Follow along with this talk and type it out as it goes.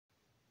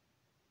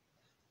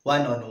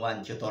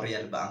One-on-one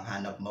tutorial ba ang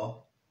hanap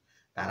mo?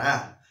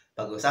 Tara,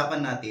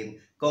 pag-usapan natin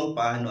kung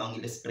paano ang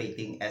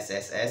illustrating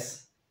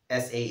SSS,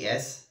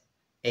 SAS,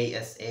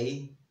 ASA,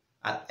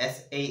 at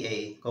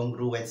SAA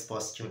Congruence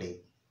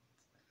Postulate.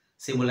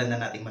 Simulan na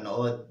nating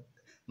manood,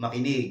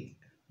 makinig,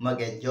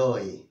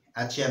 mag-enjoy,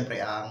 at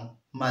syempre ang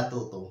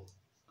matuto.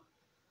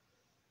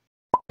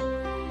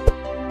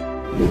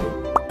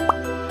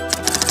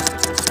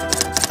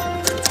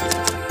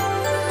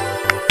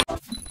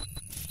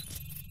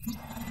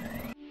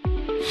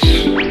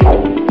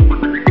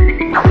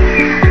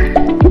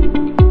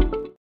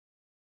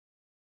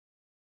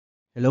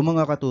 Hello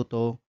mga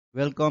katuto!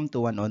 Welcome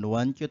to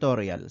One-on-One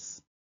Tutorials.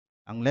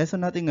 Ang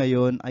lesson natin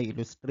ngayon ay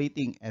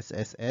illustrating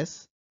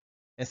SSS,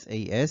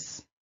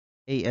 SAS,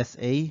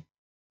 ASA,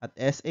 at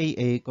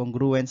SAA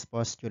Congruence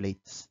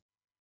Postulates.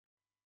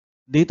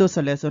 Dito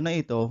sa lesson na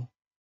ito,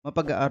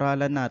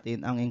 mapag-aaralan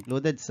natin ang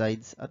included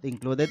sides at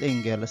included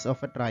angles of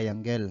a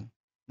triangle,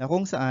 na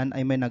kung saan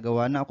ay may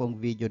nagawa na akong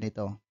video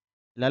nito.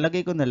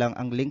 Ilalagay ko na lang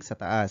ang link sa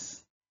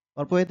taas,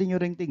 or pwede nyo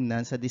ring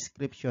tingnan sa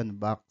description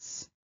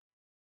box.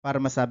 Para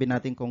masabi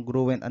natin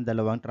congruent ang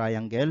dalawang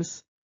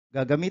triangles,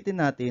 gagamitin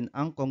natin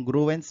ang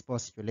congruence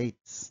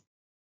postulates.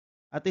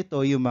 At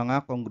ito yung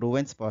mga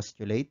congruence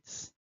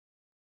postulates: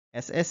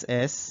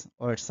 SSS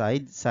or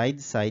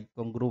side-side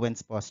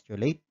congruence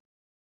postulate.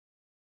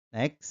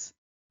 Next,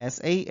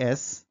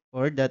 SAS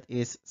or that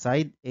is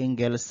side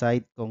angle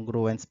side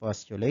congruence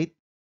postulate.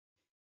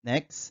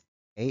 Next,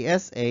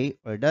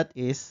 ASA or that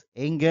is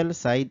angle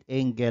side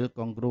angle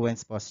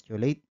congruence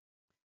postulate.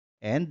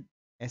 And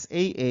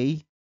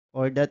SAA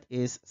or that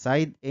is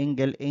side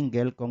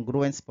angle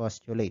congruence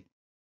postulate.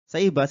 Sa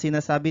iba,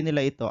 sinasabi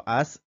nila ito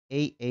as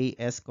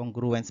AAS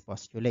congruence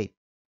postulate.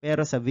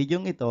 Pero sa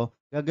videong ito,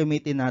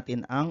 gagamitin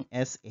natin ang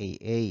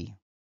SAA.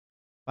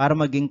 Para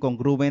maging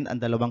congruent ang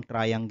dalawang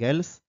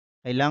triangles,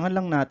 kailangan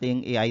lang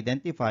nating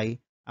i-identify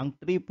ang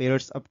 3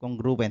 pairs of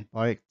congruent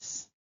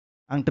parts.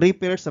 Ang 3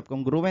 pairs of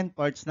congruent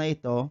parts na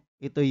ito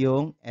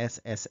yung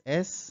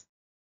SSS,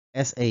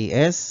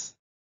 SAS,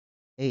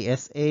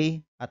 ASA,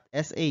 at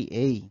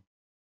SAA.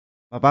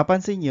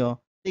 Mapapansin nyo,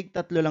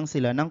 tig-tatlo lang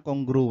sila ng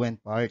congruent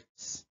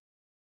parts.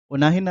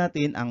 Unahin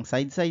natin ang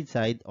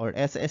side-side-side or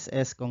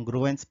SSS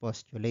congruence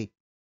postulate.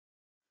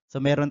 So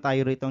meron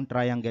tayo ritong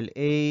triangle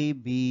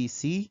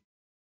ABC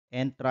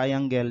and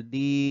triangle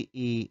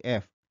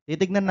DEF.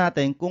 Titignan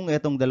natin kung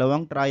itong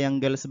dalawang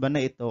triangles ba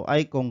na ito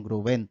ay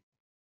congruent.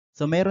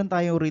 So meron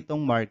tayo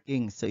ritong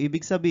markings. So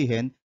ibig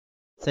sabihin,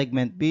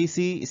 segment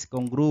BC is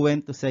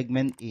congruent to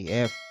segment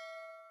EF.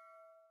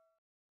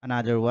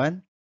 Another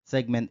one,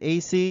 segment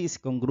AC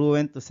is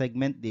congruent to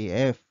segment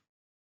DF.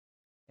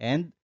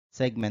 And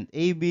segment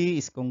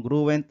AB is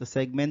congruent to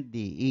segment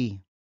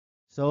DE.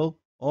 So,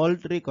 all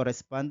 3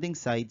 corresponding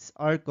sides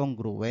are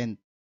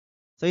congruent.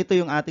 So, ito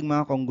yung ating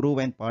mga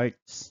congruent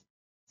parts.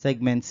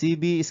 Segment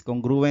CB is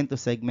congruent to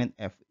segment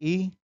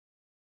FE.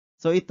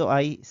 So, ito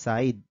ay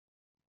side.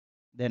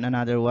 Then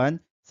another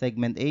one,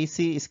 segment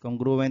AC is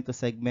congruent to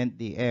segment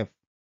DF.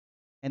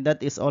 And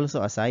that is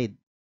also a side.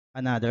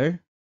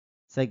 Another,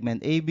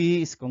 segment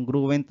AB is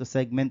congruent to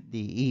segment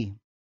DE.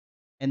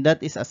 And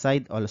that is a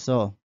side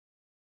also.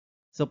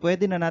 So,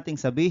 pwede na nating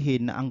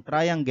sabihin na ang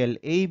triangle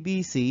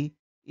ABC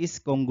is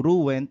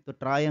congruent to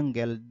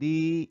triangle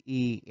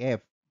DEF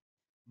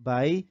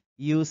by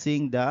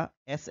using the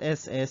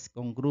SSS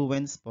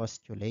congruence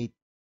postulate.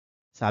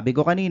 Sabi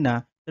ko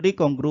kanina, 3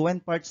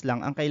 congruent parts lang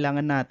ang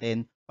kailangan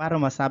natin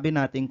para masabi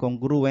natin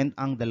congruent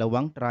ang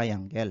dalawang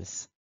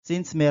triangles.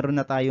 Since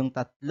meron na tayong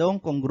 3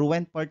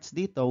 congruent parts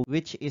dito,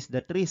 which is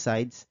the 3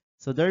 sides,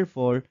 so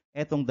therefore,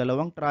 etong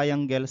dalawang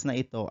triangles na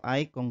ito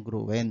ay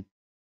congruent.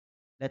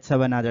 Let's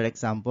have another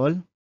example.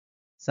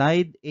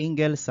 Side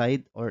angle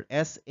side or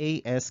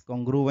SAS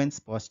congruence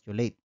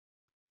postulate.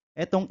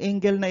 Etong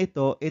angle na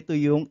ito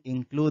yung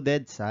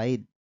included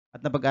side.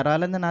 At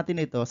napag-aralan na natin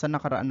ito sa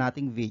nakaraan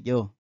nating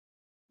video.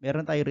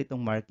 Meron tayo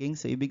ritong marking,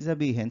 so ibig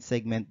sabihin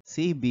segment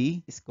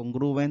CB is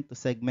congruent to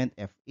segment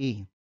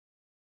FE.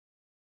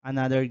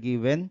 Another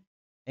given,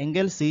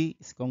 angle C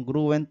is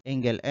congruent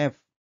angle F.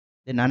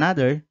 Then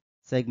another,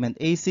 segment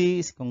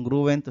AC is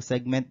congruent to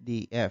segment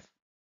DF.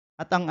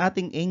 At ang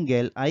ating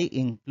angle ay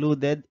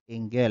included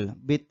angle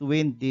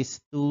between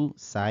these 2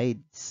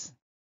 sides.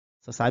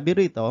 So sabi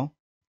rito,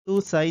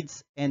 2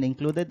 sides and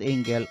included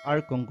angle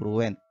are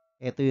congruent.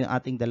 Ito yung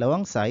ating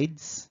dalawang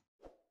sides.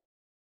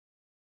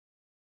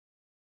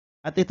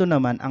 At ito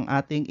naman ang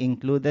ating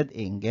included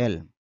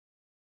angle.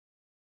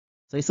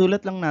 So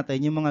isulat lang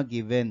natin yung mga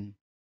given.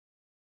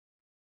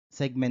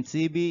 Segment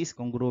CB is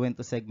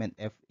congruent to segment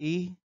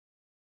FE,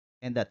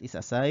 and that is a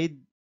side.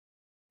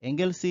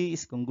 Angle C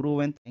is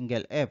congruent to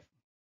angle F,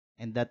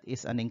 and that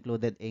is an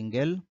included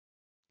angle.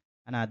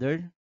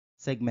 Another,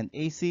 segment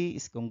AC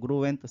is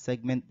congruent to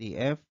segment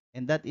DF,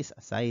 and that is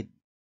a side.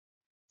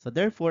 So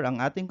therefore,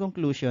 ang ating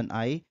conclusion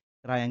ay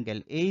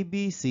triangle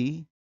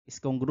ABC is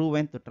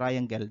congruent to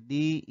triangle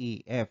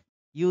DEF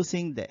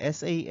using the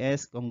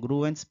SAS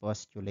congruence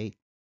postulate.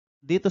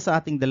 Dito sa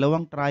ating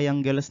dalawang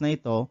triangles na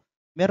ito,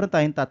 meron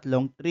tayong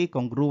tatlong three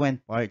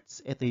congruent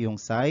parts. Ito yung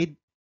side,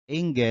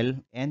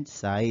 angle, and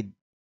side.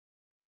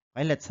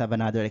 Okay, let's have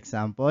another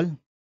example.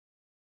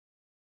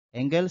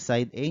 Angle,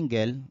 side,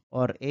 angle,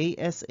 or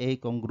ASA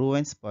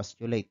Congruence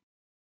Postulate.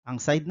 Ang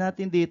side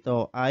natin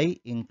dito ay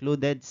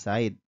included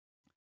side.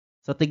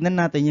 So, tignan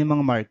natin yung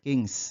mga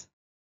markings.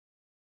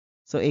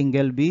 So,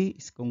 angle B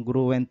is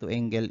congruent to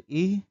angle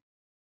E.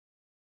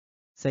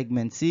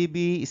 Segment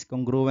CB is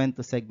congruent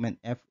to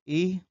segment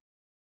FE.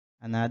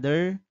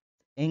 Another,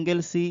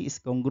 angle C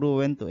is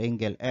congruent to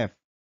angle F.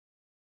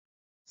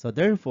 So,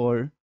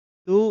 therefore,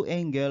 two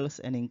angles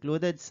and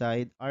included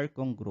side are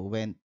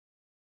congruent.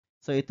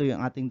 So, ito yung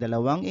ating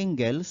dalawang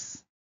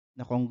angles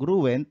na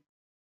congruent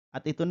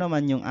at ito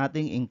naman yung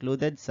ating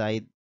included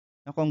side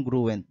na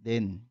congruent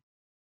din.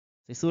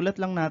 So, isulat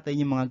lang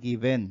natin yung mga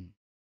given.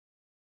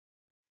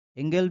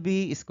 Angle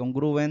B is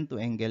congruent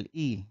to angle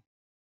E,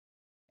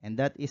 and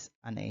that is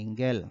an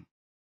angle.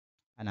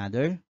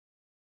 Another,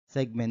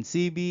 segment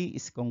CB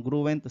is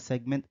congruent to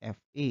segment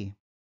FE,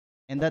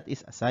 and that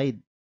is a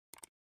side.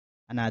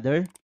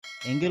 Another,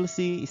 angle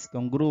C is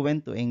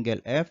congruent to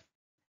angle F,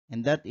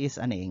 and that is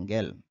an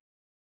angle.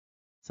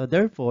 So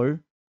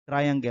therefore,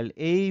 triangle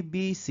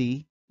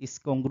ABC is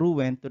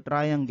congruent to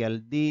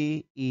triangle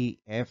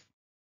DEF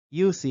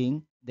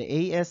using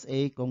the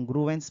ASA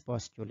Congruence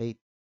Postulate.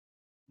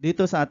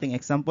 Dito sa ating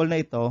example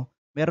na ito,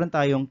 meron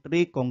tayong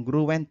three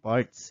congruent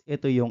parts.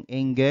 Ito yung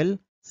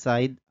angle,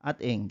 side, at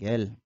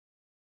angle.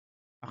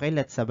 Okay,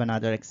 let's have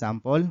another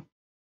example.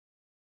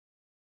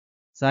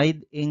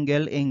 Side,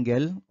 angle,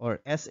 angle,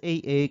 or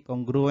SAA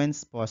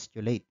Congruence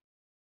Postulate.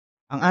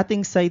 Ang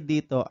ating side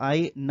dito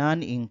ay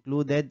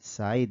non-included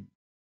side.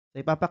 So,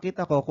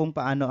 ipapakita ko kung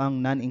paano ang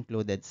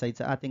non-included side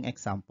sa ating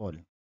example.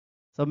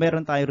 So,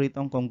 meron tayo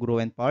rito ang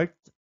congruent part.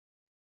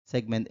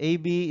 Segment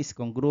AB is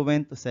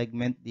congruent to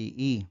segment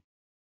DE.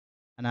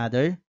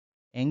 Another,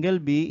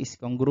 angle B is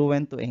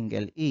congruent to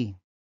angle E.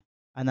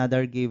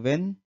 Another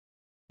given,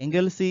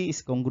 angle C is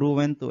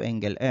congruent to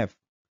angle F.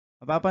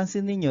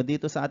 Mapapansin ninyo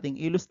dito sa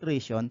ating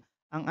illustration,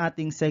 ang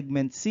ating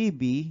segment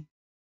CB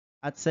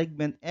at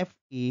segment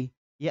FE,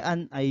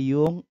 yan ay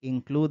yung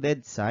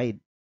included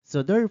side.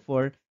 So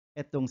therefore,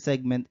 itong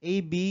segment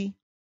AB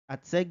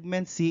at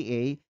segment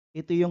CA,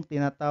 ito yung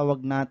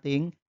tinatawag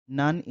nating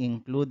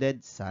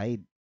non-included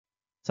side.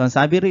 So ang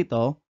sabi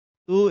rito,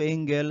 two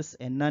angles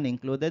and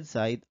non-included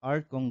side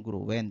are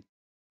congruent.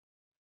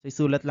 So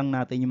isulat lang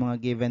natin yung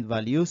mga given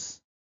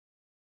values.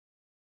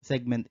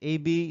 Segment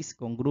AB is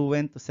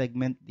congruent to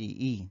segment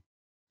DE,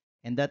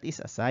 and that is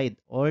a side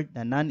or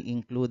the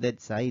non-included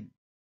side.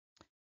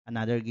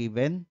 Another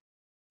given,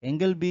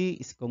 angle B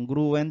is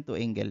congruent to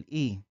angle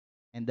E,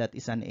 and that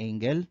is an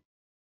angle.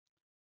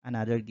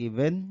 Another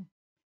given,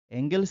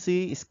 angle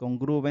C is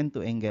congruent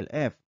to angle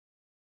F,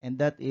 and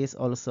that is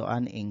also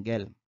an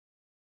angle.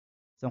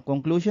 So,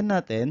 conclusion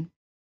natin,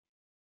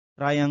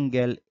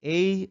 triangle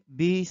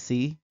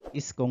ABC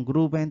is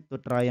congruent to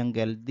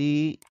triangle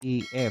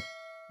DEF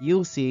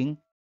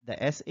using the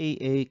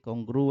SAA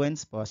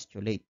Congruence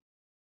Postulate.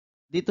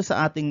 Dito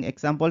sa ating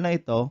example na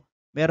ito,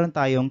 meron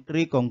tayong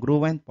three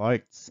congruent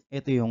parts.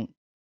 Ito yung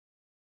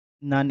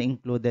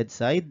non-included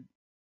side,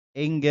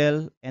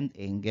 angle, and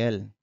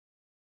angle.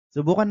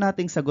 Subukan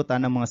nating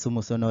sagutan ang mga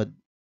sumusunod.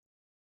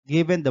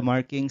 Given the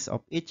markings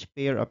of each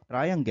pair of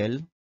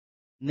triangle,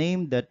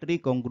 name the three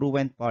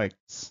congruent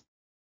parts.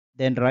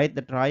 Then write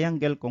the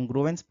triangle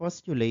congruence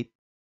postulate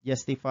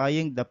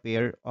justifying the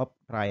pair of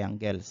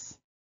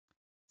triangles.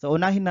 So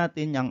unahin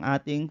natin ang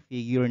ating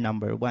figure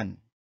number 1.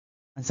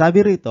 Ang sabi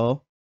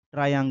rito,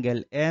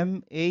 triangle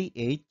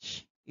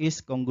MAH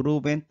is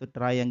congruent to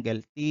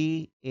triangle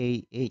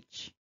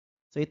TAH.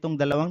 So itong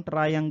dalawang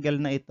triangle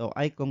na ito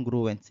ay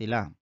congruent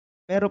sila.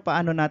 Pero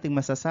paano natin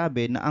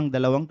masasabi na ang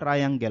dalawang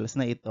triangles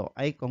na ito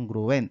ay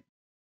congruent?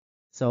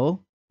 So,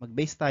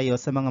 mag-base tayo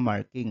sa mga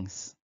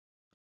markings.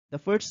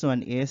 The first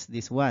one is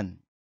this one.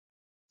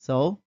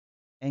 So,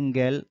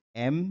 angle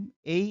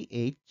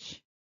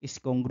MAH is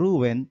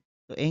congruent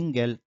to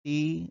angle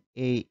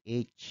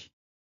TAH,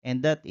 and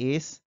that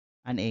is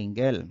an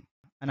angle.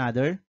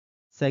 Another,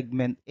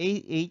 segment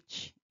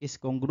AH is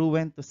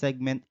congruent to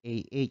segment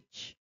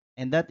AH,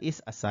 and that is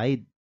a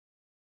side.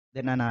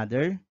 Then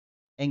another,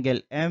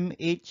 angle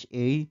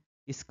MHA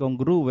is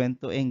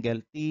congruent to angle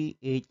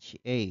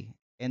THA,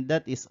 and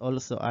that is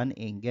also an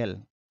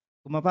angle.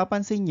 Kung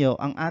mapapansin nyo,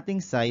 ang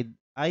ating side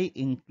ay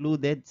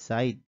included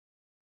side.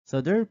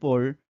 So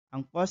therefore,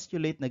 ang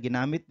postulate na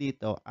ginamit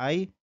dito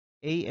ay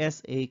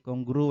ASA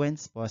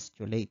Congruence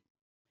Postulate.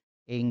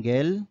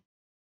 Angle,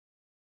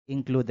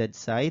 included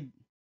side,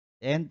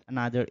 and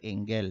another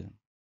angle.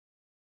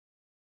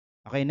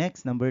 Okay,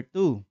 next, number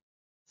 2.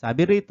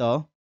 Sabi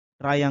rito,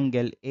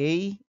 triangle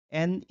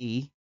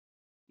ANE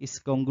is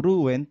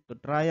congruent to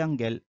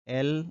triangle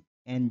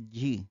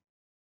LNG.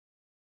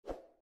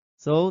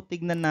 So,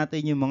 tignan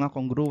natin yung mga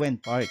congruent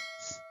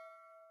parts.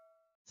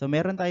 So,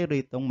 meron tayo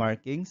ritong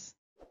markings.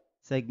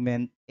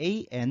 Segment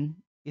AN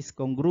is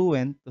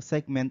congruent to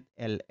segment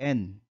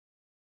LN,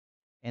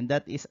 and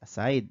that is a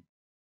side.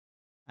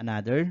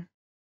 Another,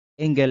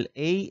 Angle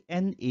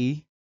ANE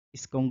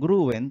is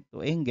congruent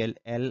to angle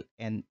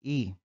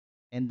LNE,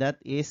 and that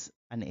is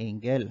an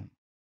angle.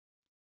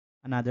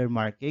 Another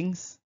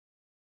markings,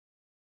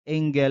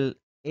 angle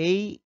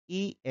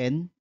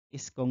AEN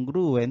is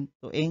congruent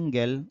to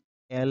angle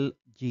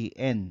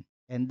LGN,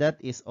 and that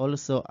is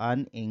also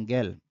an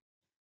angle.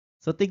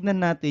 So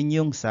tignan natin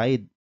yung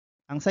side.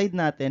 Ang side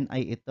natin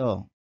ay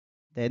ito.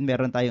 Then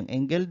meron tayong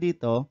angle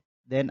dito,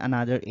 then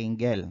another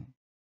angle.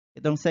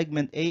 Itong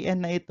segment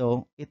AN na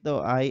ito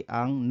ay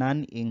ang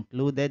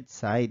non-included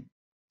side.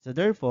 So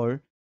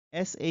therefore,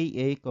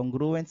 SAA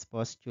Congruence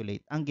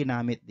Postulate ang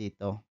ginamit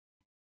dito.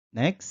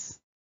 Next,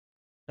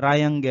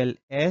 triangle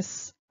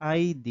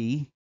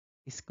SID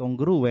is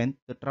congruent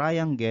to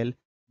triangle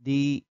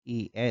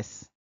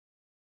DES.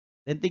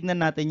 Then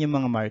tignan natin yung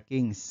mga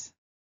markings.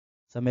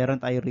 So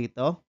meron tayo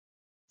rito,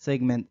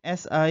 segment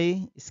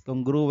SI is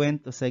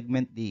congruent to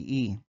segment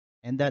DE,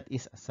 and that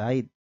is a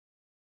side.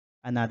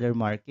 Another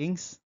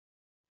markings,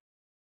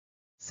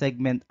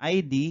 segment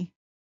ID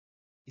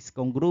is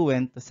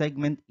congruent to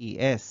segment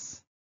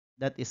ES,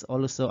 that is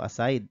also a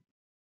side.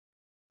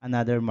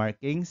 Another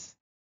markings,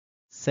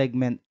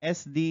 segment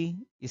SD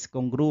is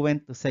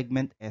congruent to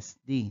segment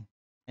SD,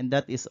 and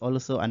that is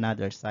also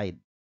another side.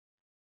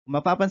 Kung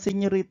mapapansin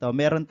nyo rito,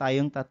 meron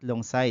tayong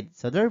tatlong side.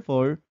 So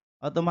therefore,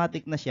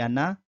 automatic na siya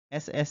na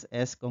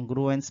SSS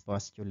Congruence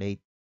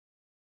Postulate.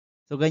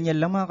 So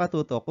ganyan lang mga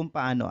katuto kung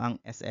paano ang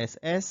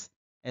SSS,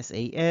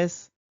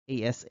 SAS,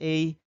 ASA,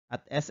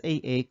 at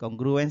SAA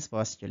Congruence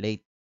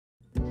Postulate.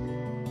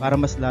 Para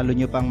mas lalo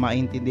nyo pang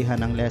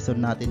maintindihan ang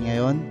lesson natin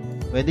ngayon,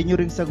 pwede nyo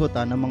ring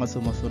sagutan ang mga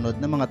sumusunod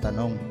na mga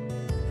tanong.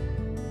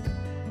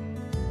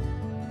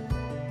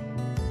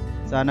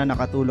 Sana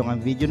nakatulong ang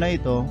video na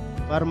ito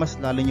para mas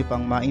lalo nyo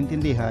pang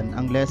maintindihan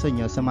ang lesson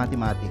nyo sa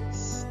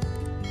mathematics.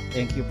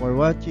 Thank you for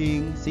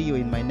watching. See you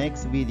in my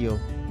next video.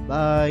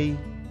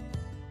 Bye!